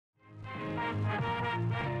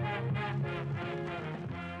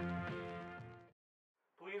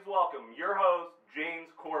Please welcome your host, James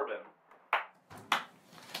Corben.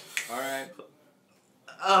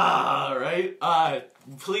 Alright,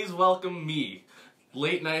 please welcome me,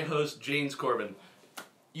 late night host James Corben.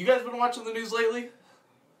 You guys been watching the news lately?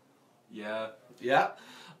 Yeah. Yeah?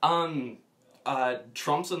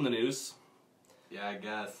 Trump's in the news. Yeah, I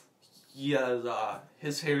guess. Yeah,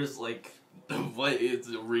 his hair's like, what, it's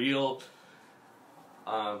real.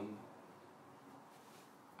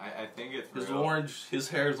 I think it's His real. orange, his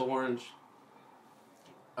hair is orange.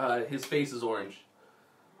 His face is orange.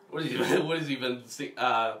 What is he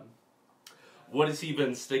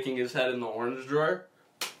been sticking his head in the orange drawer?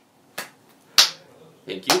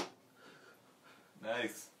 Thank you.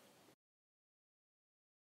 Nice.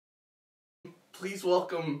 Please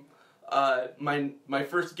welcome my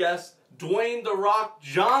first guest, Dwayne "The Rock"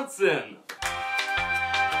 Johnson.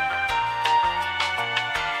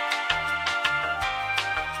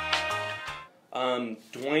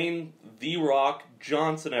 Dwayne "The Rock"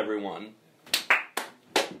 Johnson, everyone.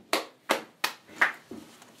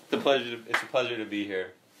 It's a pleasure to be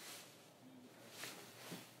here.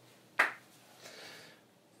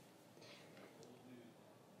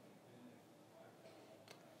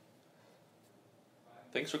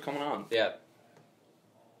 Thanks for coming on. Yeah.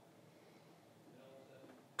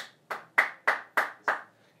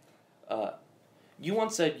 You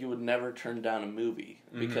once said you would never turn down a movie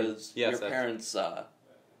because Yes,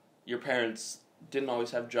 your parents didn't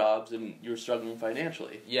always have jobs and you were struggling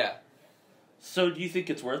financially. Yeah. So do you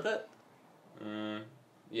think it's worth it?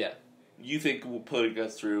 Yeah. You think putting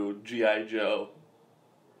us through G.I. Joe,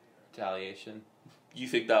 Retaliation. you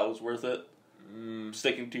think that was worth it?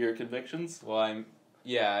 Sticking to your convictions? Well, I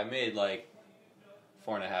made like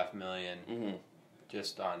 $4.5 million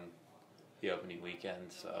just on the opening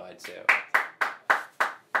weekend, so I'd say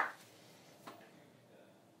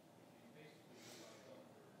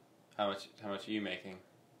How much are you making?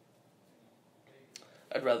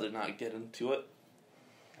 I'd rather not get into it.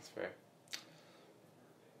 That's fair.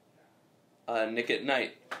 Nick at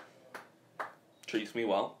Night treats me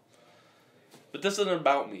well. But this isn't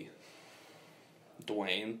about me.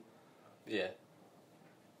 Dwayne. Yeah.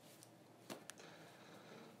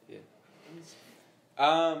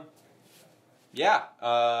 I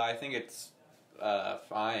think it's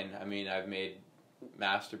fine. I mean, I've made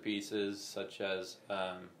masterpieces such as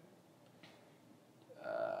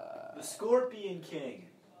The Scorpion King.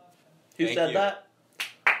 Who Thank said you. that?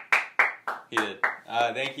 He did.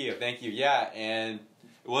 Thank you. Yeah, and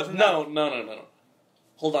it wasn't No.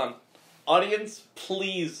 Hold on. Audience,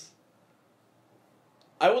 please.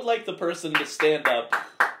 I would like the person to stand up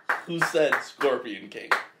who said Scorpion King.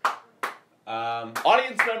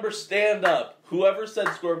 Audience member, stand up. Whoever said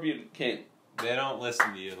Scorpion King. They don't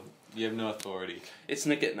listen to you. You have no authority. It's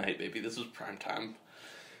Nick at Night, baby. This is prime time.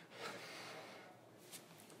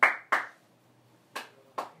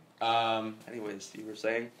 Anyways, you were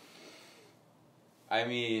saying? I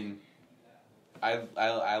mean,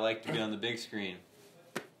 I like to be on the big screen.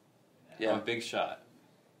 Yeah. I'm a big shot.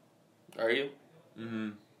 Are you? Mm-hmm.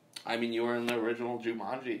 I mean, you were in the original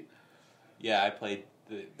Jumanji. Yeah, I played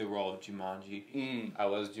the role of Jumanji. I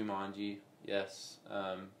was Jumanji, yes.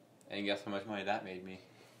 And guess how much money that made me?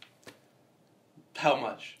 How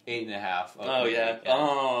much? 8.5. Oh, yeah.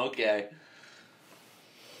 Oh, okay.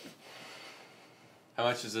 How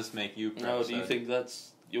much does this make you per No, do you episode? think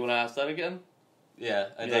that's... You want to ask that again? Yeah.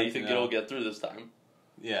 You think it'll get through this time?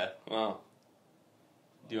 Yeah. Wow.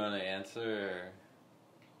 Do you want to answer, or...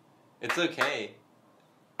 It's okay.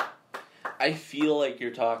 I feel like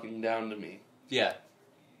you're talking down to me. Yeah.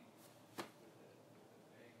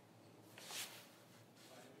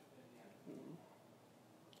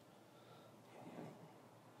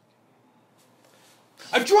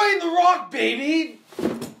 I'm Dwayne "The Rock," baby!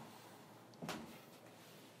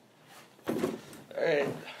 Alright.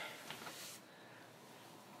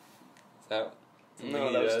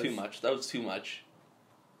 No, that was too much. That was too much.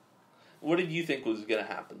 What did you think was going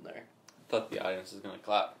to happen there? I thought the audience was going to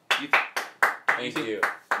clap. Thank you.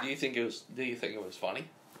 Do you think it was funny?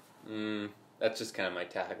 That's just kind of my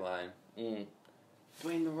tagline.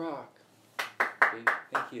 Dwayne "The Rock."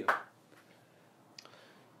 Thank you.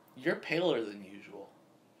 You're paler than usual.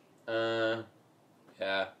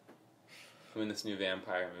 Yeah. I'm in this new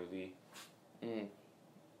vampire movie.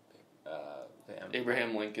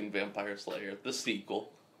 Abraham Lincoln Vampire Slayer. The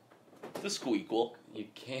sequel. The squeakle. You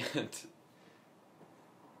can't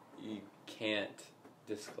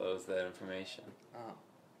disclose that information. Oh.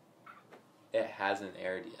 It hasn't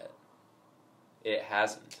aired yet. It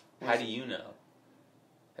hasn't. How do you know?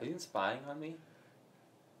 Have you been spying on me?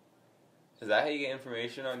 Is that how you get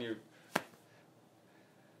information on your...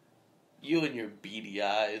 You and your beady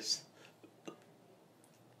eyes.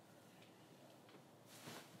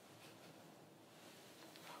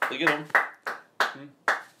 Look at them.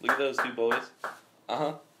 Look at those two boys.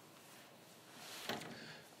 Uh-huh.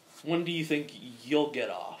 When do you think you'll get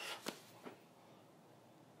off?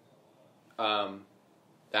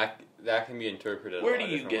 That can be interpreted. Where a do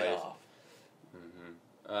lot of you different get ways.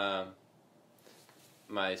 off?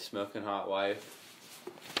 My smoking hot wife.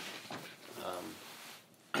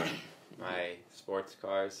 My sports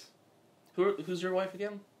cars. Who's your wife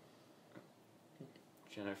again?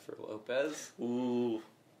 Jennifer Lopez. Ooh,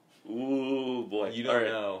 boy. You don't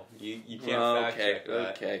know. You can't fact check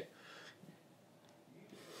that. Okay.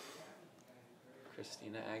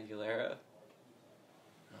 Christina Aguilera.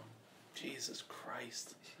 Jesus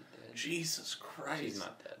Christ. She did. Jesus Christ. She's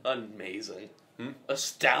not dead. Amazing. Hmm?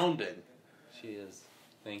 Astounding. She is.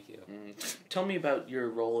 Thank you. Tell me about your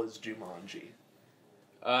role as Jumanji.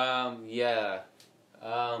 Yeah.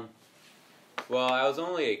 Well, I was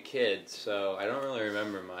only a kid, so I don't really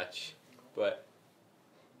remember much. But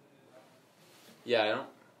yeah,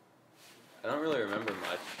 I don't really remember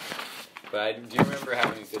much. But I do remember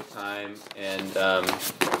having a good time, and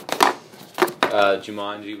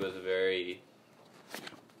Jumanji was a very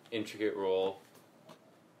intricate role.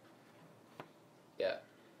 Yeah.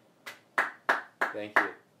 Thank you.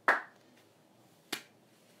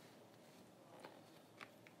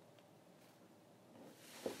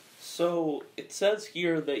 So, it says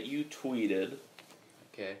here that you tweeted.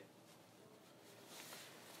 Okay.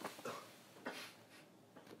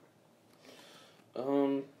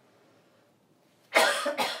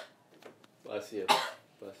 Bless you.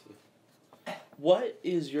 Bless you. What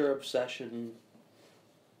is your obsession?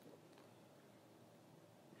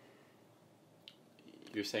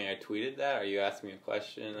 You're saying I tweeted that? Are you asking me a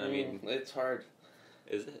question? I mean, it's hard.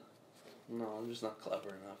 is it? No, I'm just not clever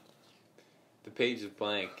enough. The page is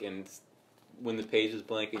blank, and when the page is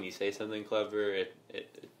blank and you say something clever,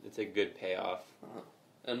 it's a good payoff.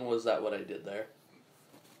 And was that what I did there?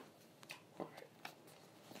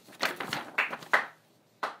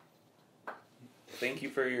 Thank you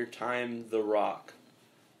for your time, The Rock.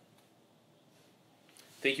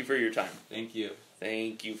 Thank you for your time. Thank you.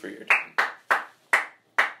 Thank you for your time.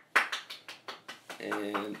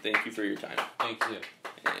 And thank you for your time. Thank you.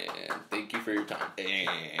 And thank you for your time.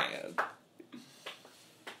 And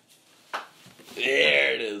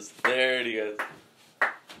there it is. There it is.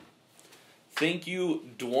 Thank you,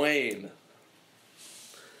 Dwayne.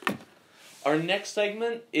 Our next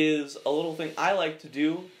segment is a little thing I like to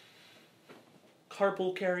do.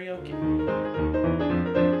 Carpool karaoke.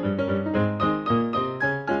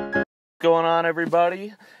 What's going on,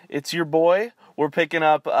 everybody? It's your boy. We're picking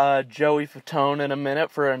up Joey Fatone in a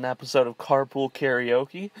minute for an episode of Carpool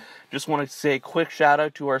Karaoke. Just want to say a quick shout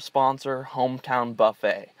out to our sponsor, Hometown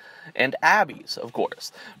Buffet. And Abby's, of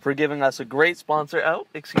course, for giving us a great sponsor. Oh,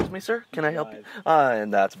 excuse me, sir. Can I help you?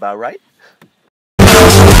 And that's about right.